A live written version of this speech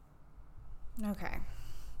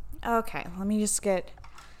Okay, let me just get...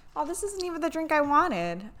 Oh, this isn't even the drink I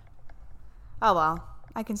wanted. Oh, well,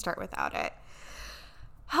 I can start without it.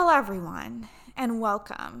 Hello, everyone, and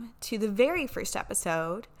welcome to the very first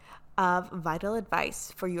episode of Vital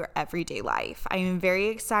Advice for Your Everyday Life. I am very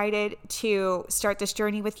excited to start this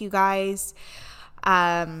journey with you guys.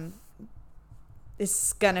 This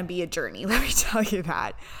is going to be a journey, let me tell you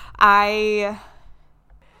that. I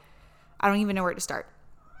don't even know where to start.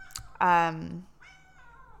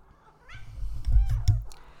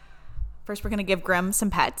 First, we're going to give Grim some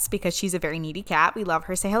pets because she's a very needy cat. We love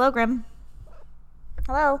her. Say hello, Grim.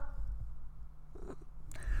 Hello.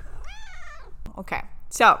 Okay.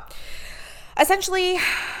 So, essentially,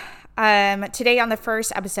 today on the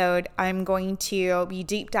first episode, I'm going to be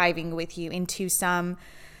deep diving with you into some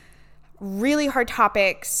really hard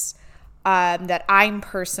topics that I'm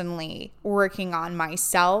personally working on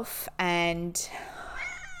myself. And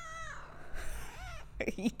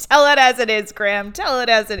tell it as it is, Graham. Tell it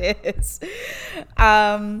as it is.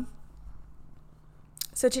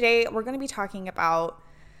 So today we're going to be talking about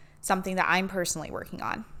something that I'm personally working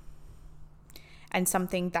on. And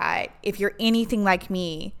something that, if you're anything like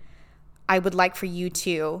me, I would like for you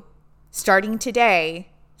to, starting today,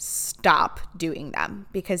 stop doing them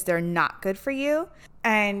because they're not good for you.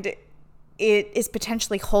 And it is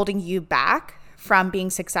potentially holding you back from being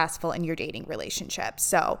successful in your dating relationship.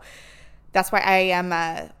 So that's why I am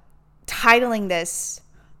titling this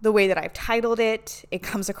the way that I've titled it. It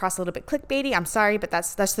comes across a little bit clickbaity. I'm sorry, but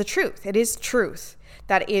that's the truth. It is truth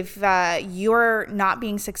that if you're not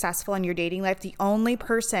being successful in your dating life, the only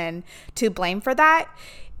person to blame for that,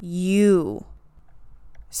 you.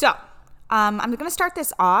 So I'm going to start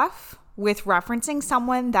this off with referencing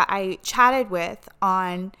someone that I chatted with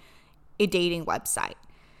on a dating website.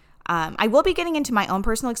 I will be getting into my own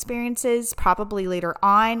personal experiences probably later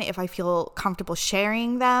on if I feel comfortable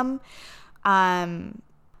sharing them.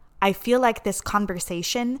 I feel like this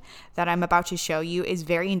conversation that I'm about to show you is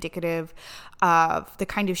very indicative of the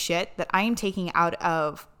kind of shit that I am taking out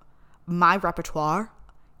of my repertoire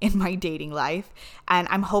in my dating life. And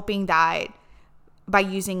I'm hoping that by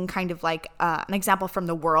using kind of like an example from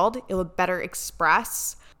the world, it will better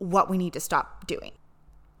express what we need to stop doing.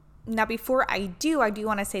 Now, before I do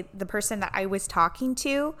want to say the person that I was talking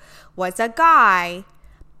to was a guy,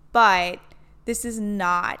 but this is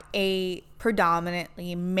not a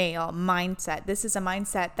predominantly male mindset. This is a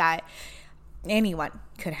mindset that anyone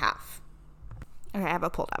could have. Okay, I have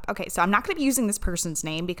it pulled up. Okay, so I'm not going to be using this person's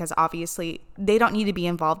name because obviously they don't need to be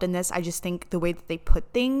involved in this. I just think the way that they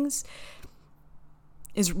put things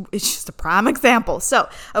it's just a prime example. So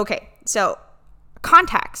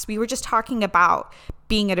context. We were just talking about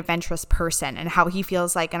being an adventurous person and how he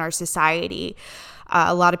feels like in our society,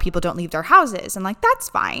 a lot of people don't leave their houses. And like, that's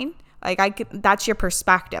fine. Like that's your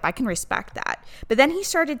perspective. I can respect that. But then he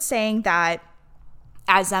started saying that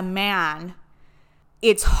as a man,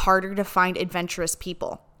 it's harder to find adventurous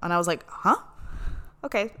people. And I was like, huh?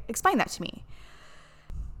 Okay, explain that to me.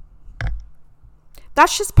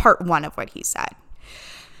 That's just part one of what he said.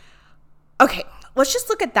 Okay, let's just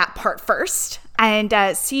look at that part first and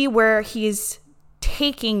see where he's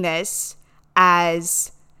taking this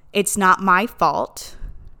as it's not my fault.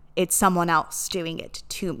 It's someone else doing it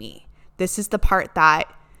to me. This is the part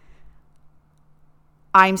that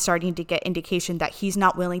I'm starting to get indication that he's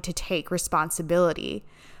not willing to take responsibility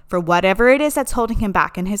for whatever it is that's holding him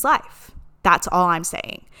back in his life. That's all I'm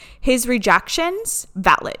saying. His rejections,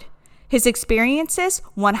 valid. His experiences,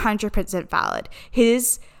 100% valid.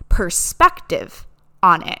 His perspective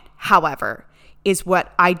on it, however, is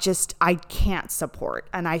what I can't support.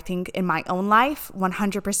 And I think in my own life,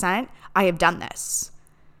 100%, I have done this.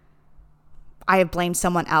 I have blamed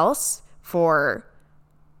someone else for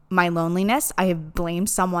my loneliness. I have blamed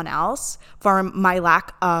someone else for my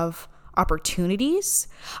lack of opportunities.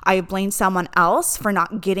 I have blamed someone else for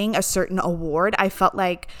not getting a certain award I felt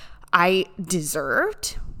like I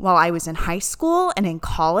deserved while I was in high school and in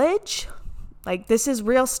college. Like, this is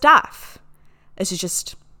real stuff. This is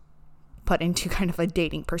just put into kind of a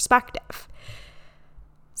dating perspective.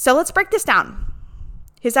 So let's break this down.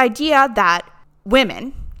 His idea that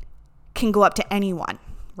women can go up to anyone,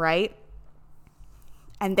 right?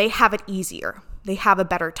 And they have it easier. They have a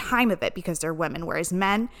better time of it because they're women, whereas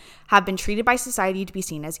men have been treated by society to be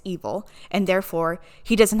seen as evil, and therefore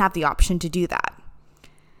he doesn't have the option to do that.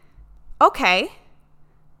 Okay.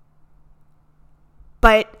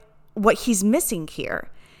 But what he's missing here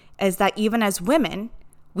is that even as women,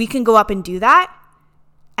 we can go up and do that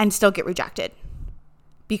and still get rejected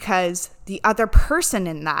because the other person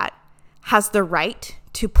in that has the right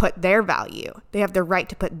to put their value. They have the right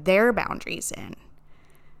to put their boundaries in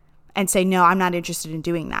and say, no, I'm not interested in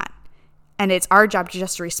doing that. And it's our job to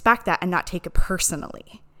just respect that and not take it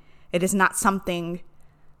personally. It is not something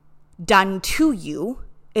done to you.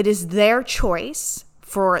 It is their choice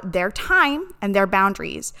for their time and their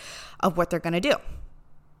boundaries of what they're going to do.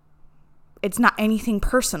 It's not anything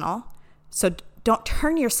personal. So don't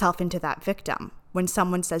turn yourself into that victim when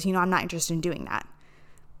someone says, I'm not interested in doing that.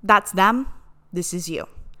 That's them. This is you.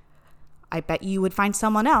 I bet you would find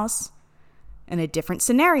someone else in a different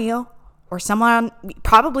scenario or someone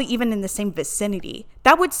probably even in the same vicinity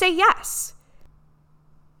that would say yes.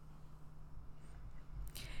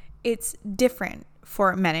 It's different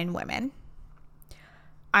for men and women.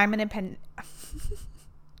 I am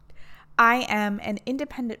an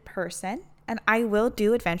independent person, and I will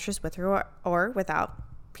do adventures with or without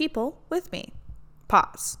people with me.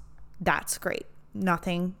 Pause. That's great.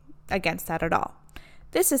 Nothing against that at all.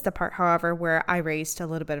 This is the part, however, where I raised a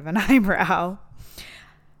little bit of an eyebrow.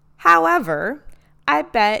 However, I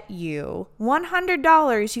bet you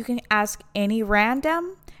 $100 you can ask any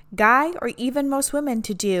random guy or even most women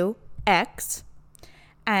to do X,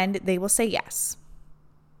 and they will say yes.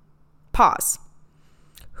 Pause.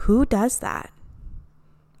 Who does that?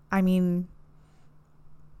 I mean,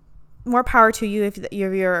 more power to you if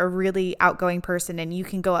you're a really outgoing person and you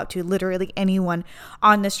can go up to literally anyone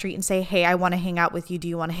on the street and say, hey, I want to hang out with you. Do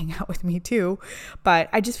you want to hang out with me too? But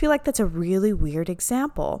I just feel like that's a really weird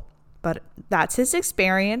example. But that's his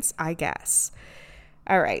experience, I guess.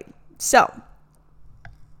 All right. So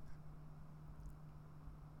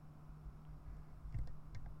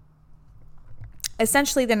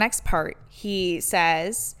essentially the next part, he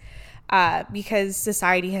says, because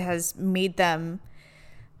society has made them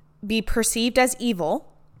be perceived as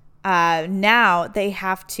evil, now they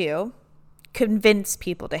have to convince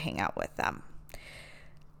people to hang out with them.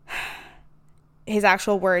 His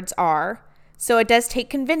actual words are, so it does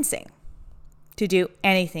take convincing to do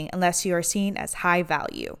anything unless you are seen as high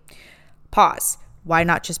value. Pause. Why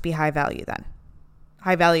not just be high value then?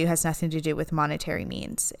 High value has nothing to do with monetary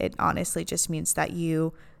means. It honestly just means that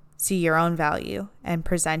you see your own value and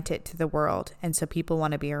present it to the world, and so people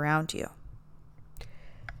want to be around you.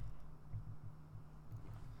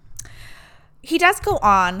 He does go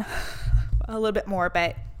on a little bit more,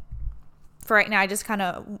 but for right now, I just kind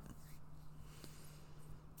of...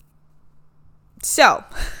 So,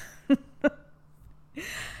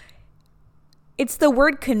 it's the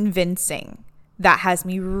word convincing that has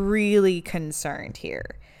me really concerned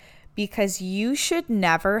here, because you should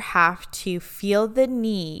never have to feel the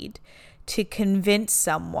need to convince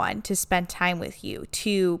someone to spend time with you,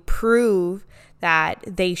 to prove that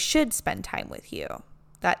they should spend time with you.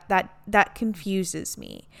 That confuses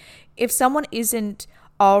me. If someone isn't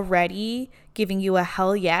already giving you a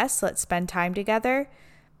hell yes, let's spend time together,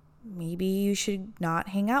 maybe you should not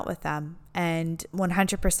hang out with them. And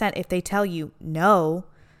 100%, if they tell you no,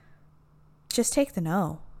 just take the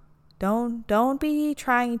no. Don't be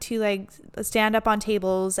trying to stand up on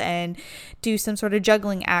tables and do some sort of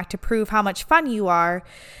juggling act to prove how much fun you are.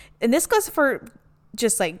 And this goes for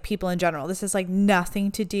just people in general. This is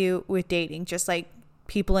nothing to do with dating, just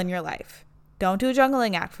people in your life. Don't do a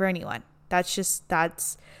juggling act for anyone. That's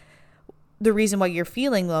the reason why you're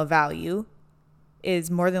feeling low value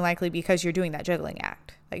is more than likely because you're doing that juggling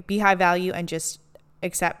act. Be high value and just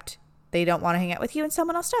accept they don't want to hang out with you and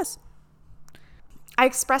someone else does. I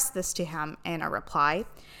expressed this to him in a reply,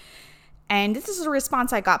 and this is a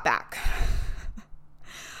response I got back.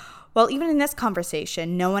 Well, even in this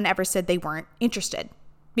conversation, no one ever said they weren't interested,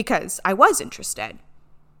 because I was interested.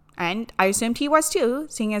 And I assumed he was too,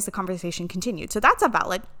 seeing as the conversation continued. So that's a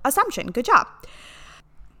valid assumption. Good job.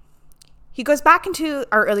 He goes back into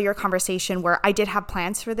our earlier conversation where I did have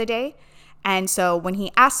plans for the day. And so when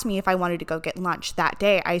he asked me if I wanted to go get lunch that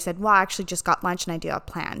day, I said, well, I actually just got lunch and I do have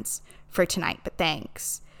plans for tonight, but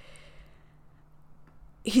thanks.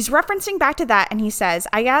 He's referencing back to that, and he says,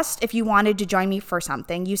 I asked if you wanted to join me for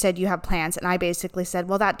something. You said you have plans, and I basically said,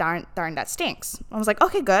 well, that darn, that stinks. I was like,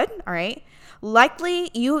 okay, good, all right.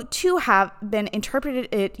 Likely you too have been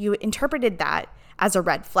you interpreted that as a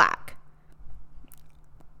red flag.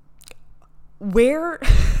 Where...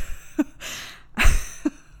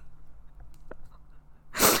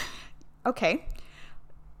 Okay,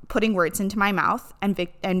 putting words into my mouth and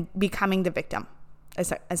becoming the victim,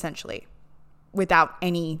 essentially, without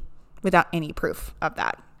any proof of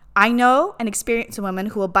that. I know and experience women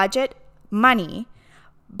who will budget money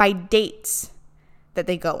by dates that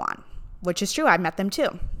they go on, which is true. I've met them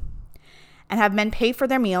too, and have men pay for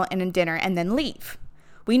their meal and a dinner and then leave.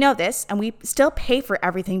 We know this, and we still pay for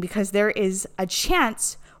everything because there is a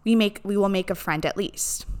chance we will make a friend at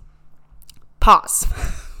least. Pause.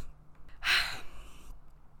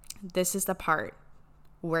 This is the part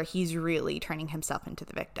where he's really turning himself into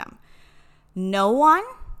the victim. No one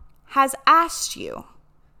has asked you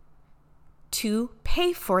to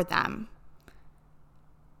pay for them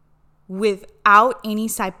without any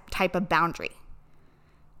type of boundary.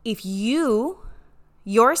 If you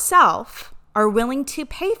yourself are willing to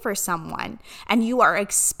pay for someone and you are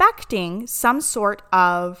expecting some sort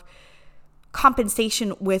of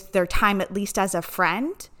compensation with their time, at least as a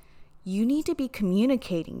friend, you need to be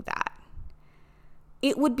communicating that.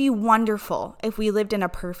 It would be wonderful if we lived in a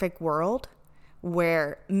perfect world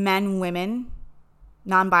where men, women,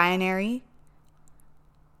 non-binary,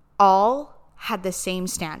 all had the same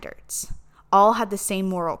standards, all had the same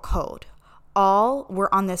moral code, all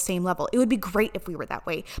were on the same level. It would be great if we were that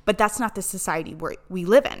way, but that's not the society we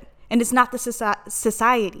live in. And it's not the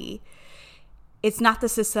society. It's not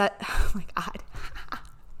the oh my God.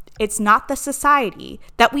 It's not the society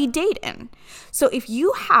that we date in. So if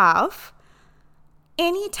you have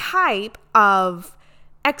any type of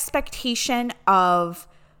expectation of,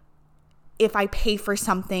 if I pay for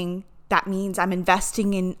something, that means I'm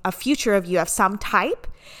investing in a future of you of some type,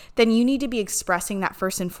 then you need to be expressing that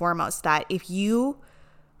first and foremost, that if you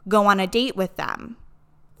go on a date with them,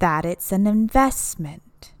 that it's an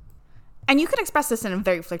investment. And you can express this in a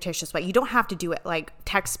very flirtatious way. You don't have to do it like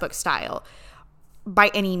textbook style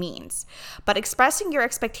by any means. But expressing your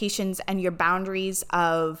expectations and your boundaries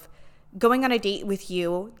of going on a date with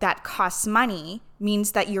you that costs money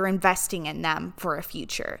means that you're investing in them for a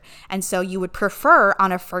future. And so you would prefer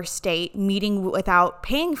on a first date meeting without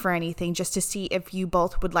paying for anything, just to see if you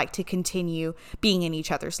both would like to continue being in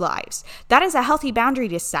each other's lives. That is a healthy boundary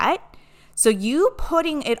to set. So you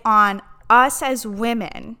putting it on us as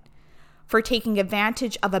women for taking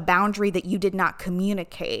advantage of a boundary that you did not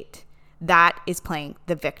communicate, that is playing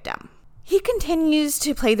the victim. He continues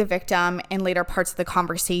to play the victim in later parts of the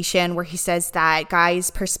conversation, where he says that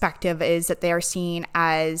guys' perspective is that they are seen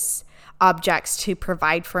as objects to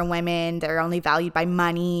provide for women. They're only valued by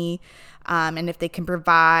money, and if they can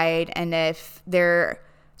provide, and if their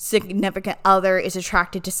significant other is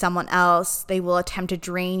attracted to someone else, they will attempt to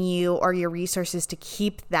drain you or your resources to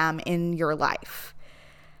keep them in your life.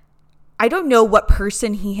 I don't know what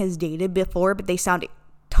person he has dated before, but they sound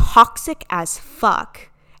toxic as fuck.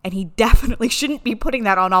 And he definitely shouldn't be putting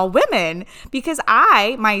that on all women, because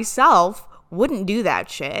I myself wouldn't do that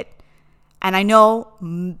shit. And I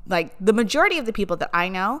know like the majority of the people that I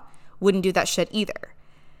know wouldn't do that shit either.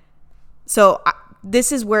 So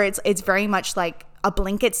this is where it's very much like a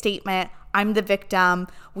blanket statement. I'm the victim.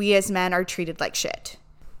 We as men are treated like shit.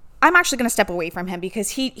 I'm actually going to step away from him, because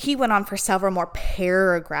he went on for several more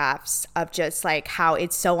paragraphs of just like how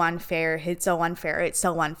it's so unfair, it's so unfair, it's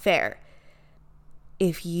so unfair.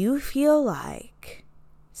 If you feel like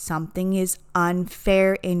something is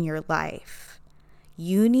unfair in your life,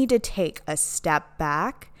 you need to take a step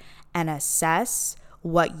back and assess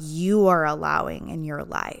what you are allowing in your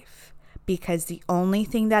life. Because the only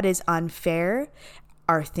thing that is unfair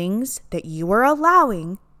are things that you are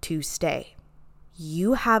allowing to stay.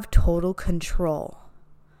 You have total control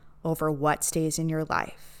over what stays in your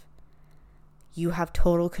life. You have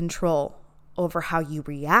total control over how you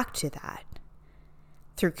react to that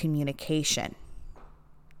through communication.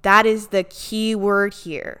 That is the key word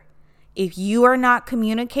here. If you are not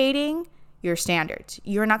communicating your standards,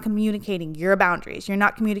 you're not communicating your boundaries, you're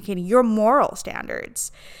not communicating your moral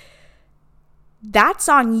standards, that's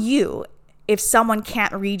on you if someone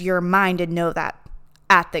can't read your mind and know that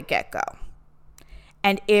at the get-go.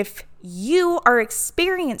 And if you are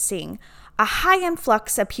experiencing a high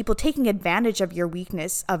influx of people taking advantage of your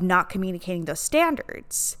weakness of not communicating those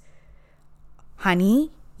standards, honey,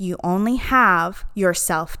 you only have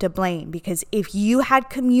yourself to blame, because if you had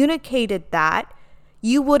communicated that,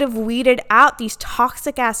 you would have weeded out these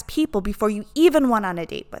toxic ass people before you even went on a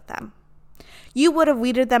date with them. You would have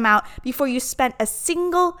weeded them out before you spent a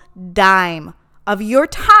single dime of your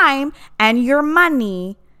time and your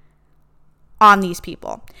money on these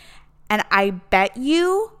people. And I bet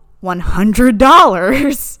you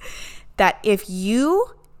 $100 that if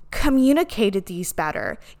you communicated these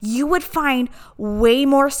better, you would find way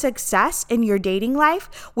more success in your dating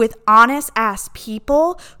life with honest ass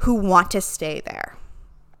people who want to stay there.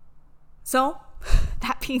 So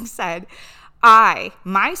that being said, I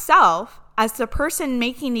myself, as the person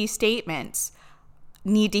making these statements,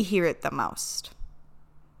 need to hear it the most.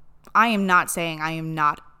 I am not saying I am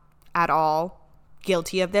not at all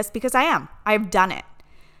guilty of this, because I am. I've done it.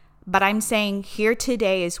 But I'm saying here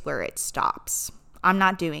today is where it stops. I'm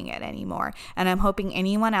not doing it anymore. And I'm hoping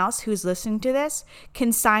anyone else who's listening to this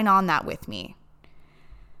can sign on that with me.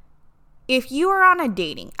 If you are on a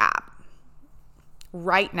dating app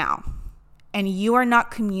right now and you are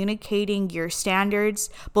not communicating your standards,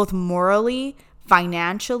 both morally,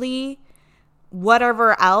 financially,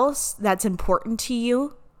 whatever else that's important to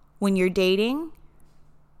you when you're dating,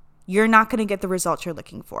 you're not going to get the results you're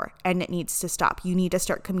looking for, and it needs to stop. You need to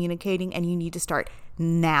start communicating, and you need to start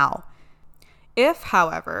now. If,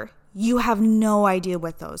 however, you have no idea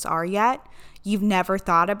what those are yet, you've never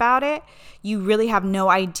thought about it, you really have no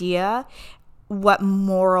idea what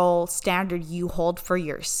moral standard you hold for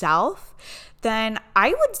yourself, then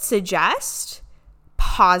I would suggest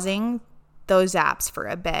pausing those apps for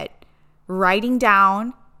a bit, writing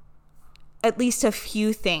down at least a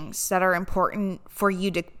few things that are important for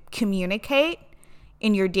you to communicate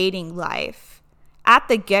in your dating life at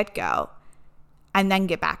the get-go, and then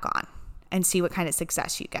get back on and see what kind of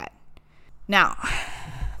success you get. Now,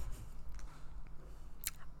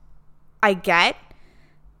 I get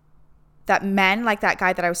that men like that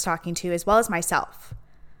guy that I was talking to, as well as myself,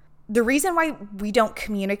 the reason why we don't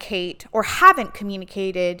communicate or haven't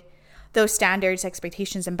communicated those standards,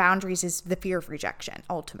 expectations, and boundaries is the fear of rejection.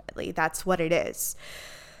 Ultimately, that's what it is.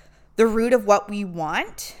 The root of what we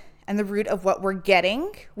want and the root of what we're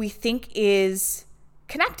getting, we think is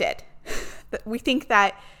connected. We think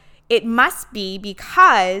that it must be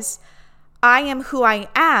because I am who I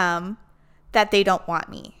am that they don't want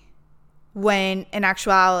me. When in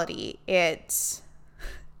actuality, it's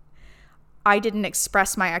I didn't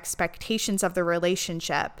express my expectations of the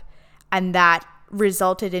relationship, and that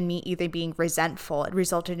resulted in me either being resentful. It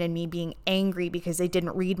resulted in me being angry because they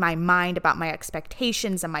didn't read my mind about my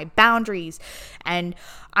expectations and my boundaries. And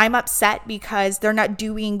I'm upset because they're not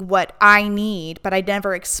doing what I need, but I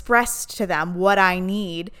never expressed to them what I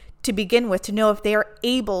need to begin with to know if they are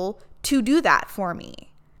able to do that for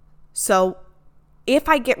me. So if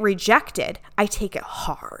I get rejected, I take it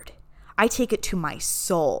hard. I take it to my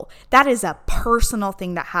soul. That is a personal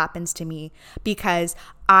thing that happens to me because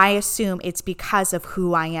I assume it's because of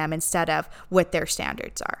who I am instead of what their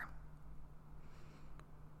standards are.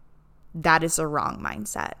 That is a wrong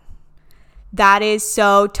mindset. That is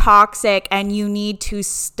so toxic, and you need to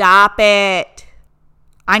stop it.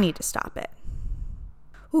 I need to stop it.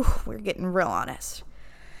 Ooh, we're getting real honest.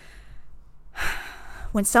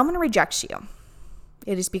 When someone rejects you,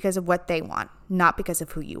 it is because of what they want, not because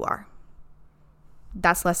of who you are.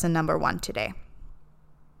 That's lesson number 1 today.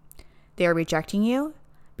 They are rejecting you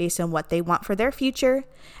based on what they want for their future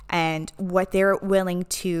and what they're willing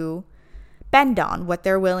to bend on, what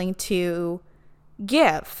they're willing to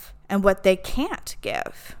give, and what they can't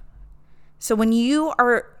give. So when you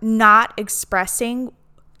are not expressing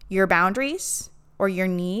your boundaries or your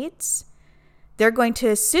needs, they're going to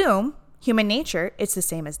assume, human nature, it's the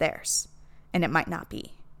same as theirs. And it might not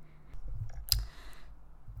be.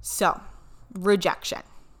 So, rejection,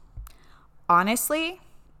 honestly,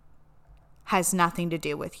 has nothing to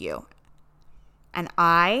do with you. And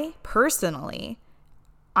I, personally,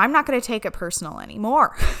 I'm not going to take it personal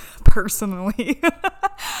anymore. Personally.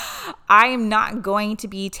 I am not going to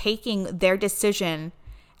be taking their decision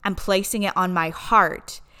and placing it on my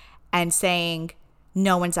heart and saying,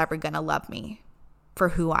 no one's ever going to love me for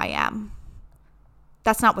who I am.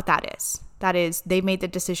 That's not what that is. That is, they've made the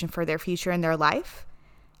decision for their future in their life,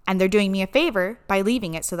 and they're doing me a favor by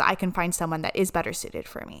leaving it so that I can find someone that is better suited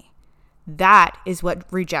for me. That is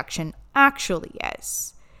what rejection actually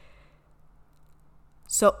is.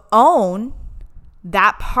 So own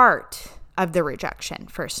that part of the rejection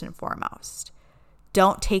first and foremost.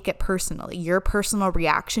 Don't take it personally. Your personal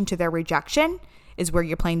reaction to their rejection is where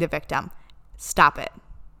you're playing the victim. Stop it.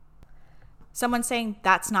 Someone saying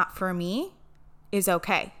that's not for me is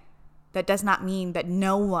okay. That does not mean that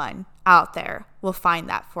no one out there will find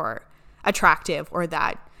that for attractive or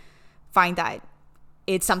that find that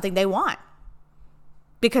it's something they want.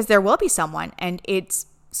 Because there will be someone, and it's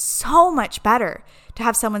so much better to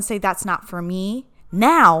have someone say that's not for me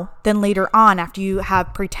now than later on after you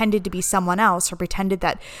have pretended to be someone else or pretended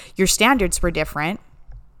that your standards were different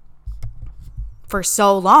for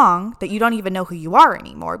so long that you don't even know who you are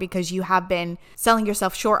anymore because you have been selling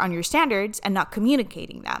yourself short on your standards and not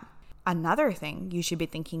communicating them. Another thing you should be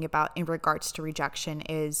thinking about in regards to rejection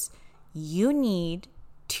is you need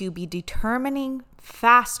to be determining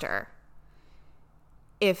faster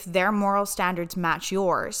if their moral standards match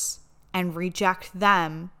yours and reject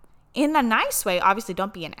them in a nice way. Obviously,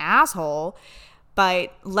 don't be an asshole,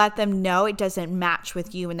 but let them know it doesn't match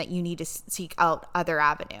with you and that you need to seek out other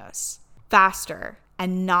avenues faster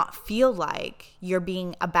and not feel like you're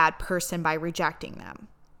being a bad person by rejecting them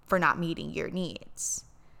for not meeting your needs.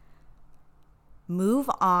 Move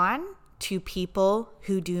on to people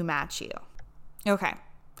who do match you. Okay.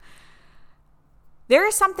 There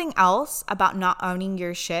is something else about not owning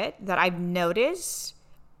your shit that I've noticed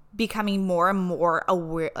becoming more and more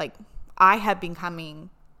aware, like I have becoming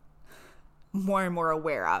more and more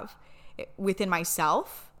aware of within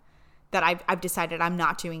myself that I've decided I'm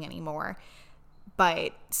not doing anymore.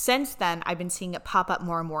 But since then, I've been seeing it pop up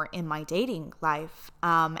more and more in my dating life.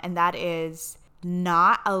 And that is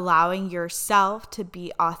not allowing yourself to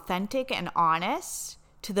be authentic and honest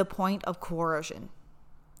to the point of coercion.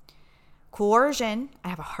 Coercion, I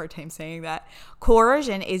have a hard time saying that.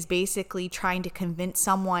 Coercion is basically trying to convince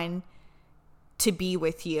someone to be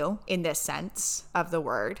with you in this sense of the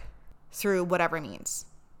word through whatever means,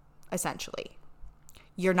 essentially.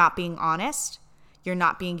 You're not being honest. You're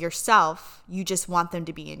not being yourself. You just want them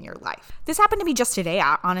to be in your life. This happened to me just today,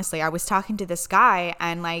 honestly. I was talking to this guy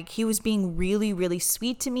and like he was being really, really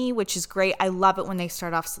sweet to me, which is great. I love it when they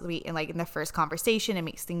start off sweet and like in the first conversation. It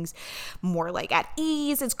makes things more like at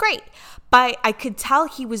ease. It's great. But I could tell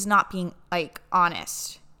he was not being like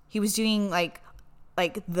honest. He was doing like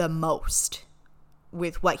the most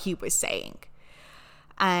with what he was saying.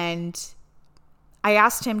 And I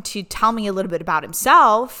asked him to tell me a little bit about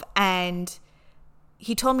himself, and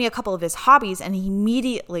he told me a couple of his hobbies, and he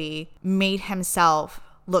immediately made himself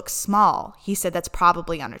look small. He said, that's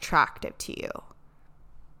probably unattractive to you.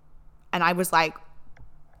 And I was like,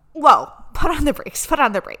 whoa, put on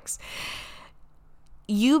the brakes.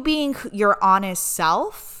 You being your honest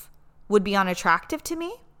self would be unattractive to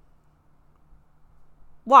me?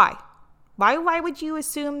 Why? Why would you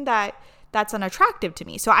assume that that's unattractive to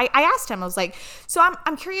me? So I asked him, I was like, so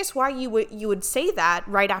I'm curious why you would say that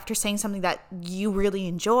right after saying something that you really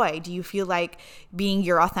enjoy. Do you feel like being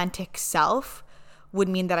your authentic self would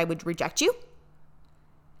mean that I would reject you?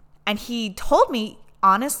 And he told me,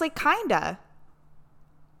 honestly, kinda.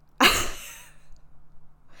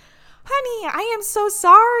 Honey, I am so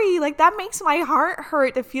sorry. Like, that makes my heart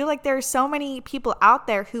hurt to feel like there are so many people out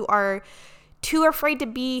there who are too afraid to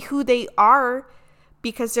be who they are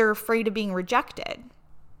because they're afraid of being rejected.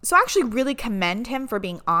 So I actually really commend him for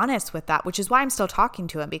being honest with that, which is why I'm still talking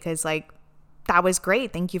to him, because like, that was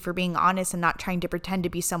great. Thank you for being honest and not trying to pretend to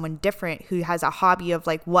be someone different who has a hobby of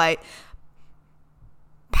like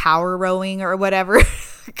power rowing or whatever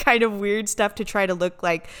kind of weird stuff to try to look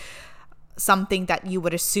like something that you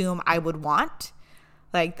would assume I would want.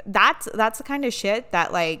 Like that's the kind of shit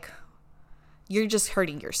that like you're just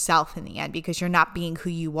hurting yourself in the end because you're not being who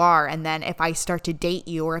you are. And then if I start to date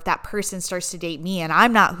you, or if that person starts to date me and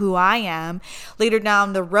I'm not who I am, later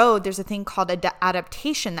down the road, there's a thing called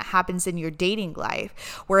adaptation that happens in your dating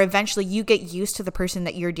life, where eventually you get used to the person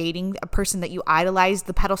that you're dating, a person that you idolize,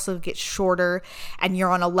 the pedestal gets shorter and you're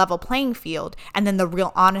on a level playing field. And then the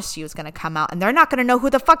real honesty is going to come out and they're not going to know who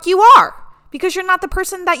the fuck you are. Because you're not the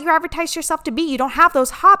person that you advertise yourself to be. You don't have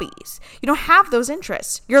those hobbies. You don't have those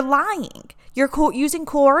interests. You're lying. You're using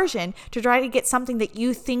coercion to try to get something that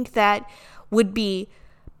you think that would be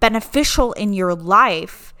beneficial in your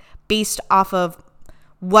life based off of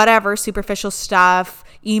whatever superficial stuff,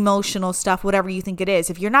 emotional stuff, whatever you think it is.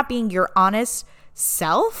 If you're not being your honest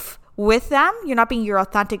self with them, you're not being your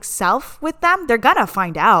authentic self with them, they're gonna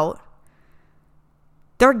find out.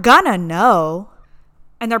 They're gonna know.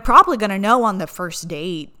 And they're probably going to know on the first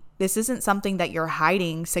date. This isn't something that you're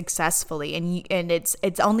hiding successfully. And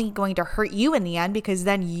it's only going to hurt you in the end, because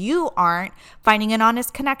then you aren't finding an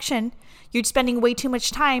honest connection. You're spending way too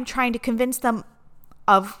much time trying to convince them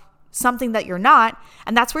of something that you're not.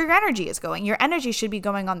 And that's where your energy is going. Your energy should be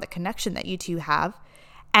going on the connection that you two have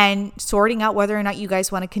and sorting out whether or not you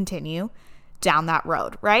guys want to continue down that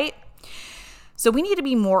road, right? So we need to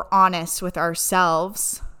be more honest with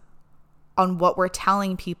ourselves on what we're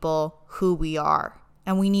telling people who we are.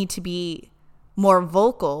 And we need to be more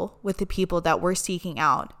vocal with the people that we're seeking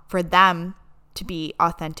out for them to be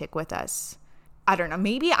authentic with us. I don't know.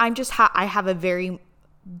 Maybe I'm just I have a very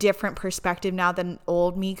different perspective now than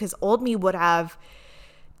old me, because old me would have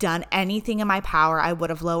done anything in my power. I would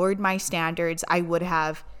have lowered my standards. I would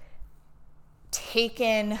have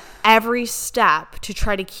taken every step to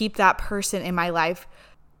try to keep that person in my life,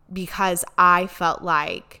 because I felt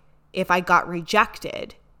like if I got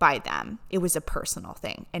rejected by them, it was a personal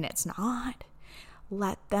thing. And it's not.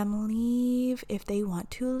 Let them leave if they want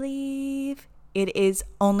to leave. It is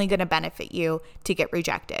only going to benefit you to get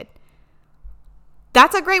rejected.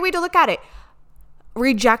 That's a great way to look at it.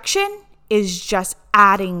 Rejection is just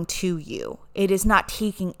adding to you. It is not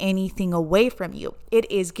taking anything away from you. It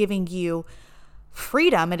is giving you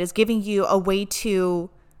freedom. It is giving you a way to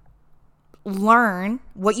learn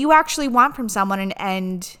what you actually want from someone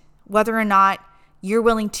and whether or not you're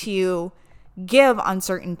willing to give on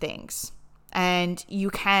certain things. And you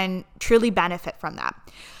can truly benefit from that.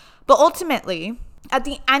 But ultimately, at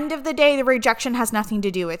the end of the day, the rejection has nothing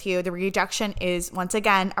to do with you. The rejection is, once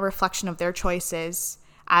again, a reflection of their choices,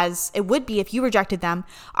 as it would be if you rejected them.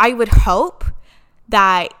 I would hope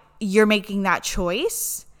that you're making that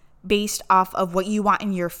choice based off of what you want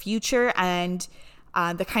in your future and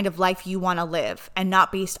the kind of life you want to live, and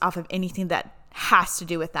not based off of anything that has to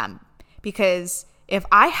do with them. Because if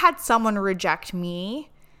I had someone reject me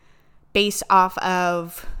based off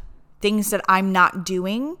of things that I'm not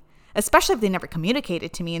doing, especially if they never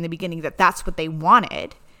communicated to me in the beginning that that's what they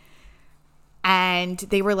wanted, and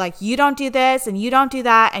they were like, you don't do this and you don't do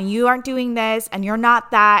that and you aren't doing this and you're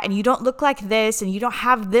not that and you don't look like this and you don't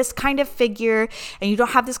have this kind of figure and you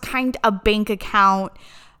don't have this kind of bank account,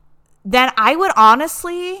 then I would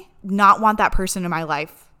honestly not want that person in my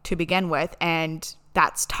life to begin with. And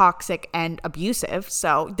that's toxic and abusive.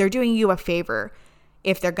 So they're doing you a favor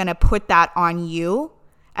if they're going to put that on you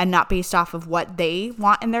and not based off of what they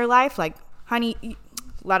want in their life. Like, honey,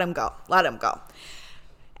 let them go. Let them go.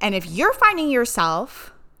 And if you're finding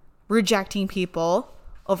yourself rejecting people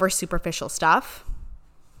over superficial stuff,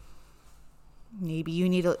 maybe you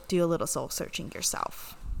need to do a little soul searching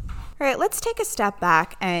yourself. All right, let's take a step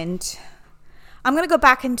back, and I'm going to go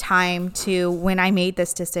back in time to when I made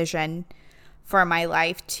this decision for my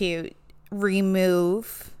life to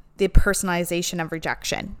remove the personalization of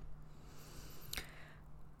rejection.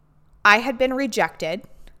 I had been rejected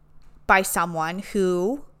by someone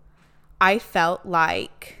who I felt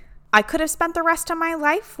like I could have spent the rest of my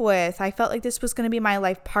life with. I felt like this was going to be my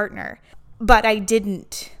life partner, but I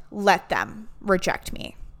didn't let them reject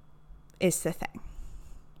me, is the thing.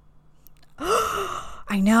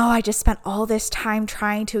 I know, I just spent all this time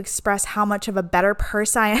trying to express how much of a better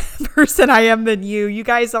person I am than you. You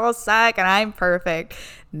guys all suck and I'm perfect.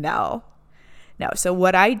 No. So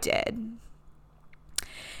what I did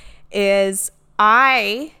is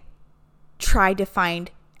I tried to find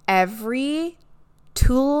every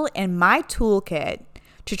tool in my toolkit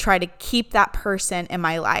to try to keep that person in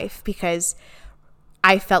my life, because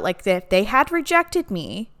I felt like that if they had rejected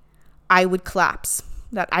me, I would collapse,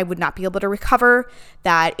 that I would not be able to recover,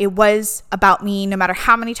 that it was about me. No matter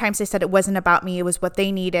how many times they said it wasn't about me, it was what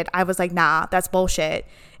they needed. I was like, nah, that's bullshit.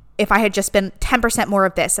 If I had just been 10% more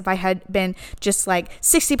of this, if I had been just like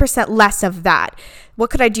 60% less of that, what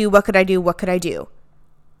could I do? What could I do? What could I do?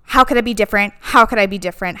 How could I be different? How could I be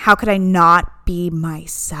different? How could I not be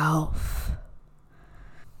myself?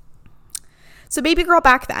 So baby girl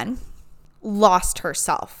back then lost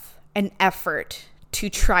herself an effort to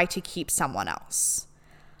try to keep someone else.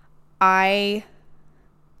 I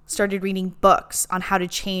started reading books on how to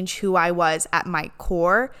change who I was at my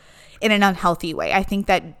core in an unhealthy way. I think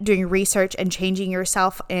that doing research and changing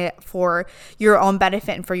yourself for your own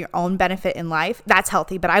benefit and for your own benefit in life, that's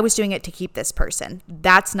healthy. But I was doing it to keep this person.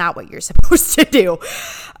 That's not what you're supposed to do.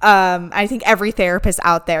 I think every therapist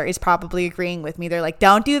out there is probably agreeing with me. They're like,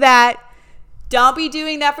 don't do that. Don't be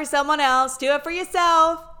doing that for someone else. Do it for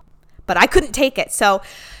yourself. But I couldn't take it. So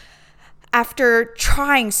after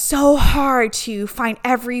trying so hard to find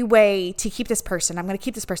every way to keep this person, I'm going to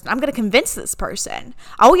keep this person. I'm going to convince this person.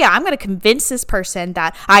 Oh yeah, I'm going to convince this person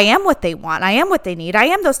that I am what they want. I am what they need. I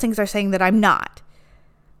am those things they're saying that I'm not.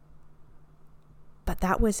 But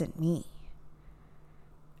that wasn't me.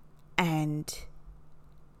 And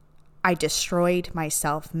I destroyed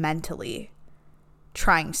myself mentally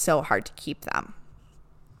trying so hard to keep them.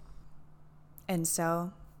 And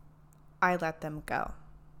so I let them go.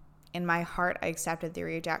 In my heart, I accepted the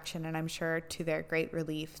rejection, and I'm sure to their great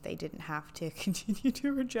relief, they didn't have to continue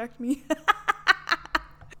to reject me.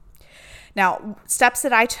 Now, steps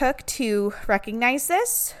that I took to recognize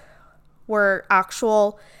this were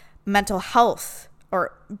actual mental health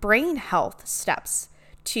or brain health steps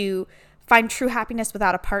to find true happiness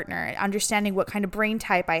without a partner, understanding what kind of brain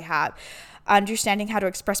type I have, understanding how to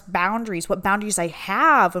express boundaries, what boundaries I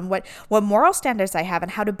have, and what moral standards I have,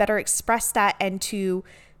 and how to better express that and to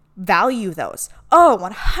value those.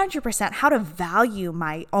 100% how to value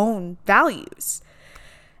my own values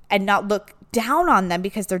and not look down on them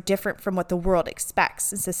because they're different from what the world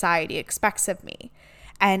expects and society expects of me.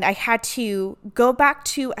 And I had to go back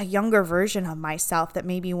to a younger version of myself that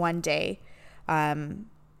maybe one day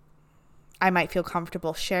I might feel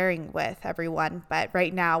comfortable sharing with everyone. But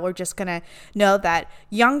right now we're just going to know that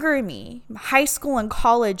younger me, high school and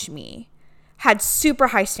college me, had super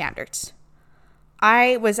high standards.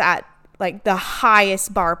 I was at like the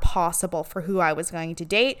highest bar possible for who I was going to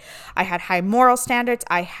date. I had high moral standards.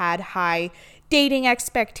 I had high dating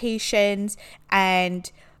expectations, and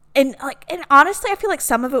honestly, I feel like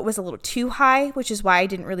some of it was a little too high, which is why I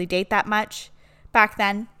didn't really date that much back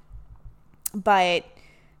then. But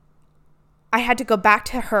I had to go back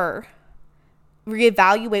to her,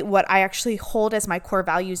 reevaluate what I actually hold as my core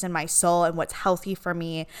values in my soul and what's healthy for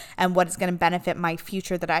me and what is going to benefit my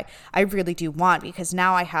future that I really do want, because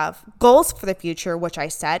now I have goals for the future, which I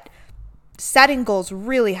set. Setting goals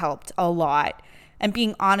really helped a lot, and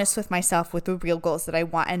being honest with myself with the real goals that I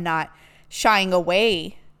want and not shying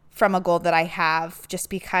away from a goal that I have just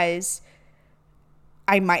because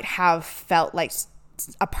I might have felt like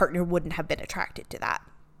a partner wouldn't have been attracted to that.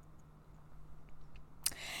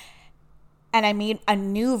 And I made a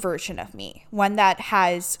new version of me, one that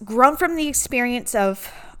has grown from the experience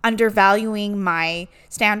of undervaluing my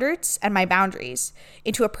standards and my boundaries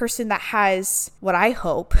into a person that has what I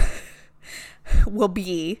hope will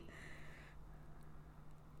be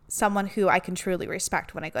someone who I can truly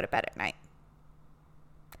respect when I go to bed at night,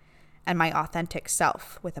 and my authentic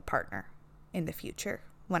self with a partner in the future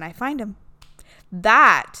when I find him.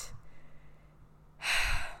 That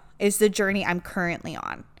is the journey I'm currently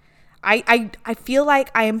on. I feel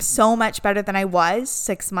like I am so much better than I was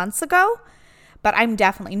 6 months ago, but I'm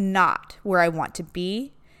definitely not where I want to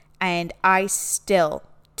be. And I still,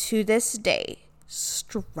 to this day,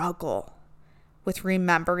 struggle with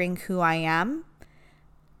remembering who I am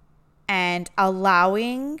and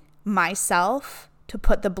allowing myself to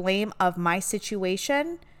put the blame of my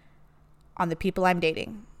situation on the people I'm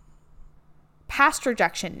dating. Past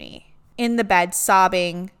rejection me, in the bed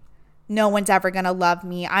sobbing, no one's ever going to love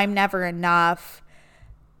me. I'm never enough.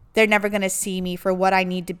 They're never going to see me for what I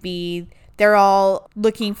need to be. They're all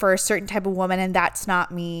looking for a certain type of woman, and that's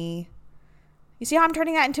not me. You see how I'm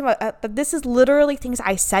turning that into but this is literally things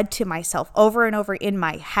I said to myself over and over in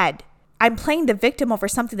my head. I'm playing the victim over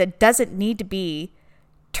something that doesn't need to be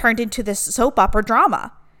turned into this soap opera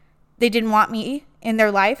drama. They didn't want me in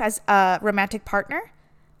their life as a romantic partner.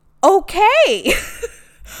 Okay.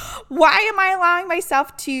 Why am I allowing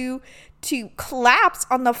myself to collapse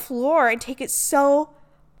on the floor and take it so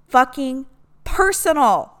fucking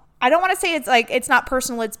personal? I don't want to say it's not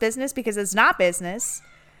personal, it's business, because it's not business.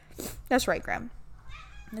 That's right, Graham.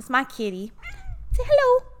 That's my kitty. Say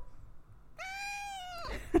hello.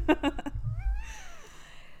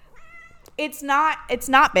 It's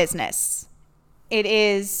not business.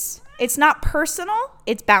 It's not personal,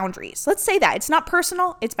 it's boundaries. Let's say that. It's not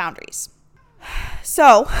personal, it's boundaries.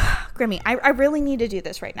 So, Grimmy, I really need to do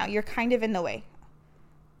this right now. You're kind of in the way.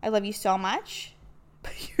 I love you so much,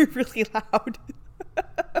 but you're really loud.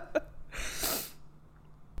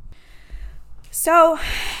 So,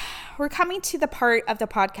 we're coming to the part of the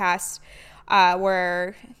podcast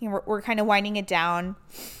where we're kind of winding it down.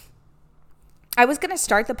 I was going to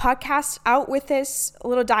start the podcast out with this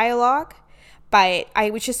little dialogue, but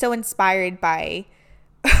I was just so inspired by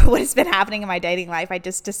what has been happening in my dating life. I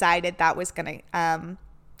just decided that was going to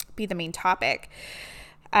be the main topic.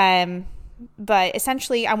 But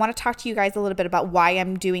essentially, I want to talk to you guys a little bit about why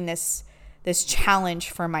I'm doing this challenge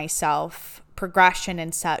for myself, progression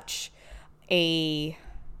in such a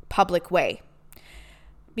public way.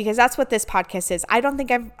 Because that's what this podcast is. I don't think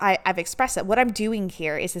I've expressed it. What I'm doing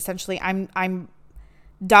here is essentially I'm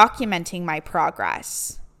documenting my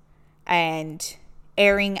progress and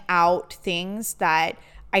airing out things that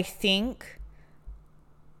I think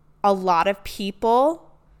a lot of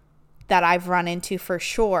people that I've run into for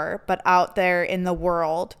sure, but out there in the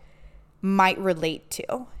world might relate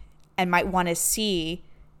to and might want to see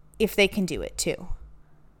if they can do it too.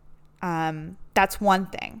 That's one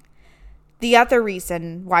thing. The other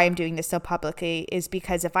reason why I'm doing this so publicly is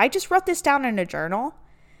because if I just wrote this down in a journal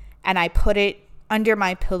and I put it under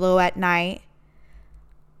my pillow at night,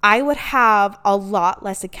 I would have a lot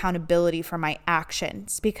less accountability for my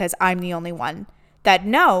actions because I'm the only one that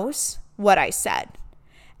knows what I said.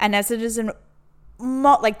 And as it is the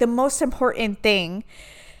most important thing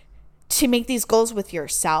to make these goals with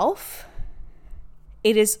yourself,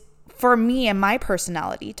 it is, for me and my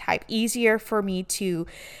personality type, easier for me to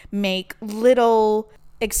make little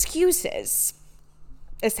excuses,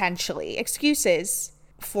 essentially. Excuses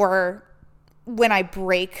for when I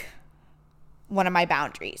break one of my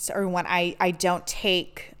boundaries, or when I don't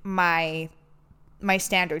take my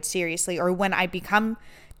standards seriously, or when I become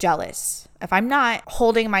jealous. If I'm not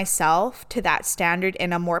holding myself to that standard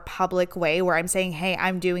in a more public way where I'm saying, hey,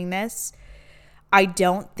 I'm doing this, I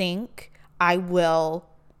don't think I will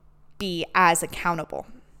be as accountable.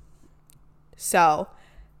 So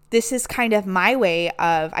this is kind of my way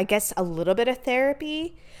of, I guess, a little bit of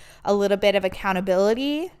therapy, a little bit of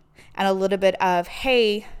accountability, and a little bit of,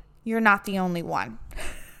 hey, you're not the only one.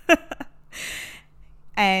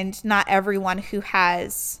 And not everyone who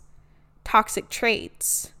has toxic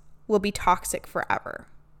traits will be toxic forever.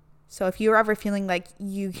 So if you're ever feeling like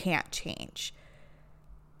you can't change,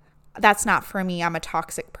 that's not for me. I'm a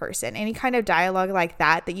toxic person. Any kind of dialogue like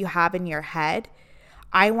that you have in your head,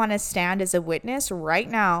 I want to stand as a witness right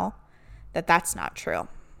now that that's not true.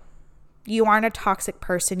 You aren't a toxic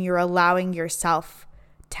person. You're allowing yourself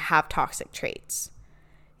to have toxic traits.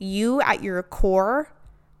 You, at your core,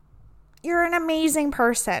 you're an amazing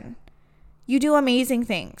person. You do amazing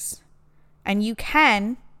things. And you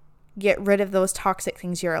can get rid of those toxic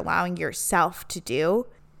things you're allowing yourself to do.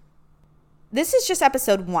 This is just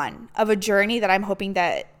episode 1 of a journey that I'm hoping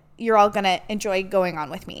that you're all going to enjoy going on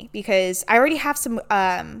with me, because I already have some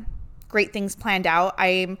great things planned out.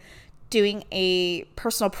 I'm doing a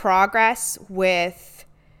personal progress with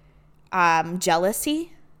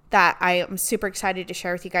jealousy that I am super excited to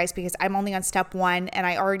share with you guys, because I'm only on step 1 and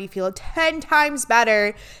I already feel 10 times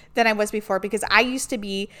better than I was before, because I used to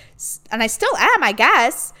be, and I still am, I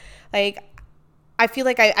guess, like, I feel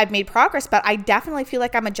like I've made progress, but I definitely feel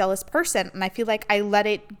like I'm a jealous person, and I feel like I let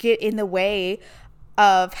it get in the way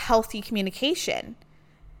of healthy communication.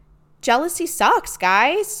 Jealousy sucks,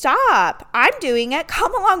 guys. Stop. I'm doing it.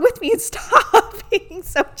 Come along with me and stop being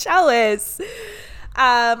so jealous.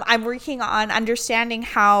 I'm working on understanding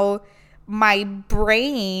how my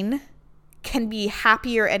brain can be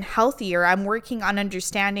happier and healthier. I'm working on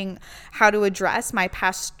understanding how to address my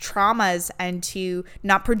past traumas and to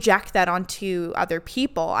not project that onto other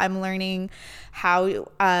people. I'm learning how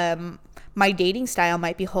my dating style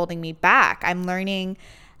might be holding me back. I'm learning,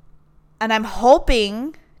 and I'm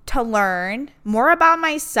hoping to learn more about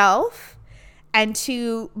myself, and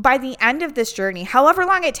to, by the end of this journey, however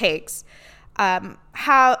long it takes,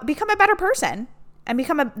 how become a better person and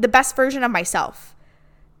become the best version of myself,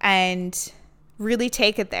 and really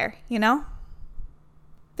take it there, you know?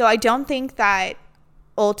 Though I don't think that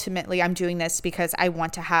ultimately I'm doing this because I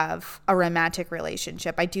want to have a romantic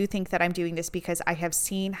relationship. I do think that I'm doing this because I have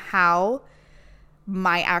seen how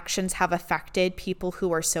my actions have affected people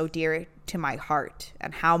who are so dear to my heart,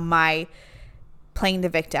 and how my playing the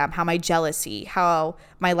victim, how my jealousy, how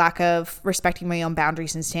my lack of respecting my own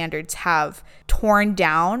boundaries and standards have torn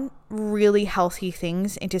down really healthy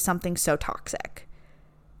things into something so toxic.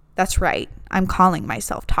 That's right. I'm calling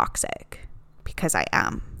myself toxic because I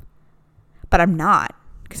am. But I'm not,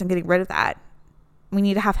 because I'm getting rid of that. We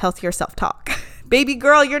need to have healthier self-talk. Baby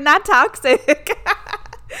girl, you're not toxic.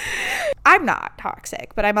 I'm not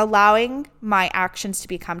toxic, but I'm allowing my actions to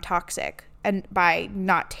become toxic, and by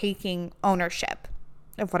not taking ownership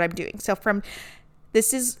of what I'm doing. So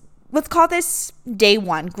let's call this day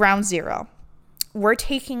 1, ground zero. We're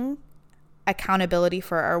taking accountability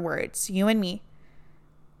for our words, you and me.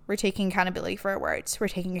 We're taking accountability for our words. We're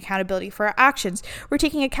taking accountability for our actions. We're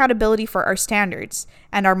taking accountability for our standards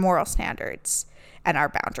and our moral standards and our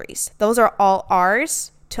boundaries. Those are all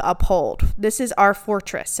ours to uphold. This is our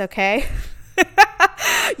fortress, okay?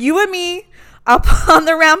 You and me up on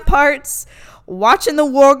the ramparts, watching the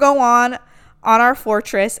war go on our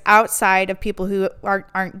fortress, outside of people who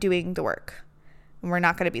aren't doing the work. And we're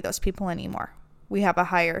not going to be those people anymore. We have a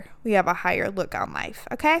higher look on life,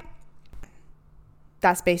 okay?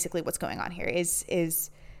 That's basically what's going on here is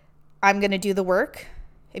I'm going to do the work.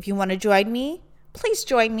 If you want to join me, please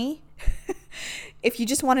join me. If you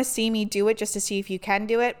just want to see me do it just to see if you can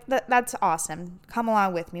do it, that's awesome. Come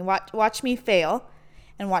along with me. Watch me fail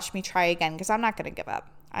and watch me try again, because I'm not going to give up.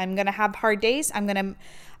 I'm going to have hard days. I'm going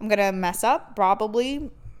to mess up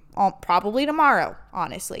probably tomorrow,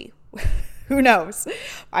 honestly. Who knows?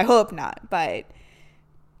 I hope not, but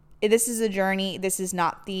this is a journey. This is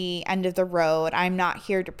not the end of the road. I'm not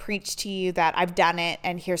here to preach to you that I've done it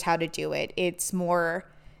and here's how to do it. It's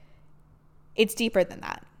deeper than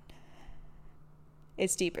that.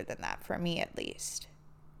 It's deeper than that, for me at least.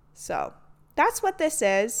 So that's what this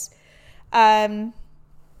is. I'm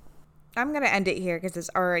going to end it here because it's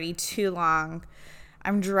already too long.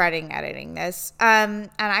 I'm dreading editing this. And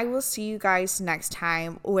I will see you guys next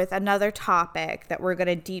time with another topic that we're going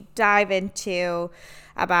to deep dive into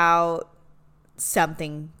about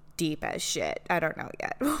something deep as shit. I don't know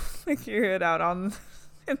yet. We'll figure it out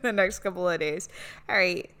in the next couple of days. All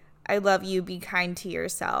right. I love you. Be kind to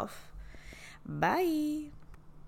yourself. Bye.